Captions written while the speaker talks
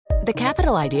The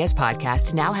Capital Ideas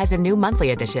Podcast now has a new monthly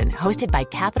edition hosted by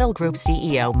Capital Group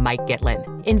CEO Mike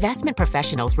Gitlin. Investment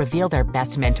professionals reveal their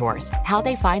best mentors, how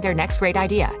they find their next great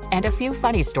idea, and a few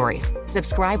funny stories.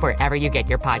 Subscribe wherever you get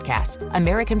your podcasts.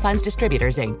 American Funds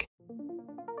Distributors, Inc.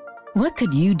 What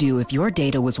could you do if your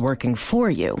data was working for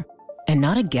you and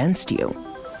not against you?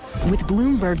 With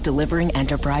Bloomberg delivering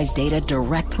enterprise data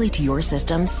directly to your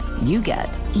systems, you get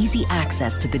easy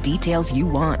access to the details you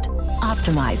want,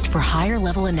 optimized for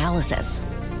higher-level analysis,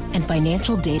 and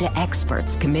financial data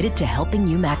experts committed to helping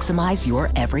you maximize your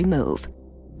every move.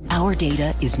 Our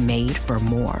data is made for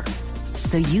more,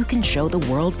 so you can show the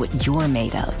world what you're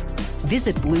made of.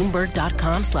 Visit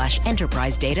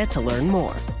Bloomberg.com/enterprise data to learn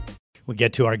more. We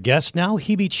get to our guest now,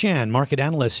 Hebe Chen, market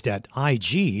analyst at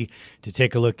IG, to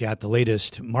take a look at the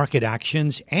latest market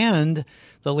actions and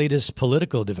the latest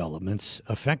political developments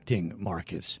affecting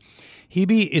markets.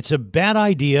 Hebe, it's a bad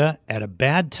idea at a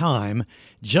bad time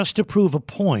just to prove a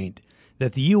point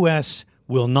that the U.S.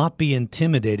 will not be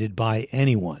intimidated by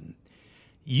anyone.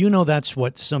 You know that's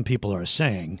what some people are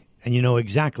saying, and you know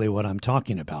exactly what I'm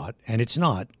talking about, and it's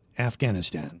not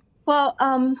Afghanistan. Well,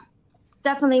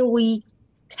 definitely we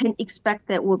can expect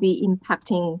that will be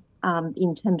impacting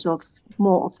in terms of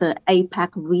more of the APAC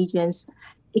regions.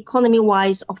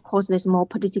 Economy-wise, of course, there's more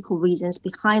political reasons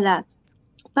behind that.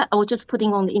 But I was just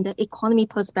putting on in the economy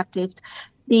perspective,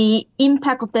 the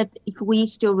impact of that, if we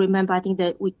still remember, I think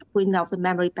that we bring out the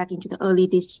memory back into the early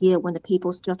this year when the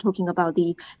people still talking about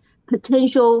the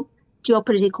potential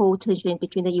geopolitical tension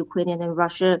between the Ukrainian and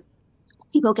Russia.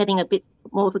 People getting a bit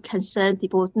more of a concern,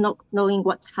 people not knowing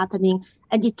what's happening.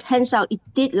 And it turns out it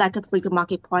did freak the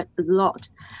market quite a lot.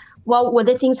 Well, were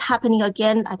there things happening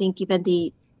again? I think given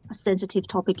the sensitive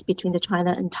topic between the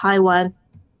China and Taiwan,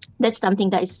 that's something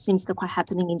that seems to quite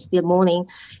happening into the morning.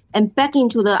 And back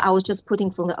into I was just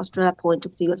putting from the Australia point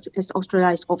of view, because Australia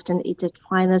is often a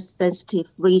China-sensitive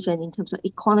region in terms of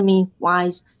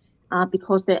economy-wise,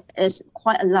 because there is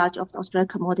quite a large of the Australian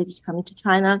commodities coming to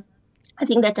China. I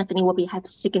think that definitely have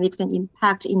significant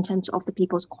impact in terms of the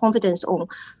people's confidence on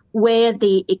where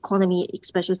the economy,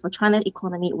 especially for China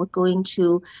economy, were going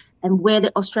to, and where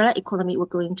the Australia economy were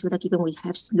going to, given we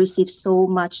have received so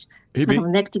much kind of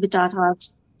negative data.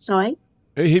 Sorry?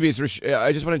 Hebe,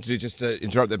 I just wanted to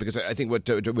interrupt there, because I think what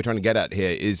we're trying to get at here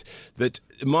is that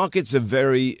markets are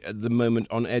very, at the moment,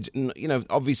 on edge. And,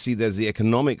 obviously there's the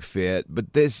economic fear,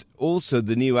 but there's also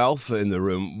the new alpha in the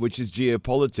room, which is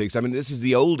geopolitics. I mean, this is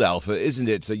the old alpha, isn't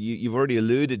it? So you've already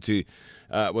alluded to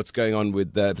what's going on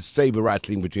with the saber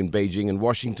rattling between Beijing and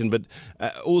Washington. But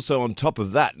also on top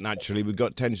of that, naturally, we've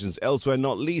got tensions elsewhere,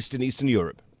 not least in Eastern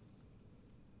Europe.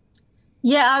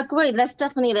 Yeah, I agree. That's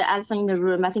definitely the elephant in the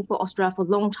room. I think for Australia for a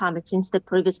long time, since the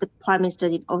Prime Minister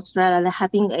in Australia, they're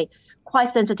having a quite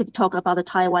sensitive talk about the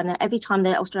Taiwan. And every time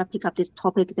that Australia pick up this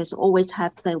topic, there's always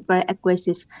have the very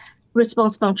aggressive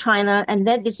response from China. And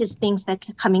then this is things that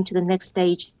are coming to the next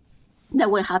stage that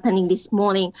were happening this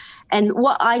morning. And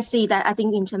what I see that I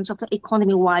think in terms of the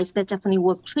economy-wise, that definitely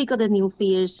will trigger the new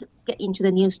fears, get into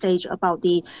the new stage about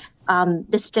the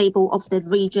stable of the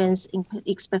regions,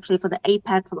 especially for the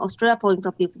APAC, for the Australia point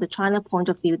of view, for the China point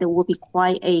of view. There will be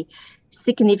quite a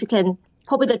significant,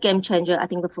 probably the game changer, I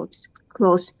think, for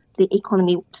close the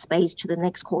economy space to the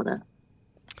next quarter.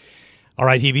 All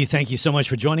right, Hebe, thank you so much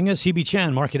for joining us. Hebe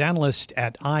Chen, market analyst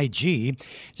at IG.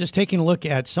 Just taking a look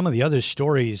at some of the other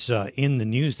stories in the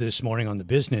news this morning on the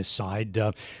business side.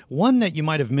 One that you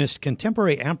might have missed,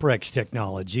 Contemporary Amperex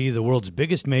Technology, the world's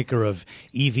biggest maker of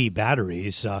EV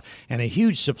batteries and a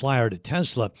huge supplier to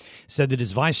Tesla, said that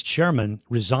his vice chairman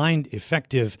resigned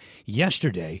effective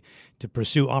yesterday to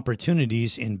pursue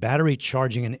opportunities in battery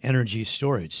charging and energy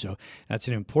storage. So that's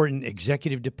an important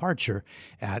executive departure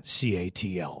at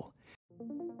CATL.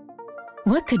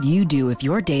 What could you do if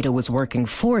your data was working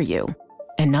for you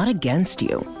and not against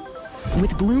you?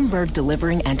 With Bloomberg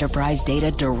delivering enterprise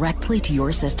data directly to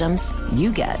your systems,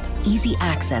 you get easy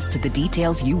access to the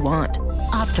details you want,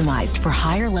 optimized for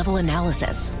higher-level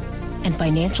analysis, and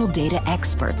financial data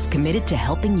experts committed to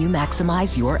helping you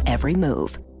maximize your every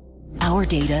move. Our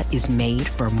data is made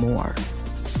for more,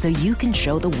 so you can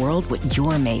show the world what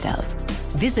you're made of.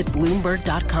 Visit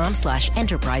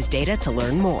Bloomberg.com/enterprise data to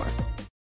learn more.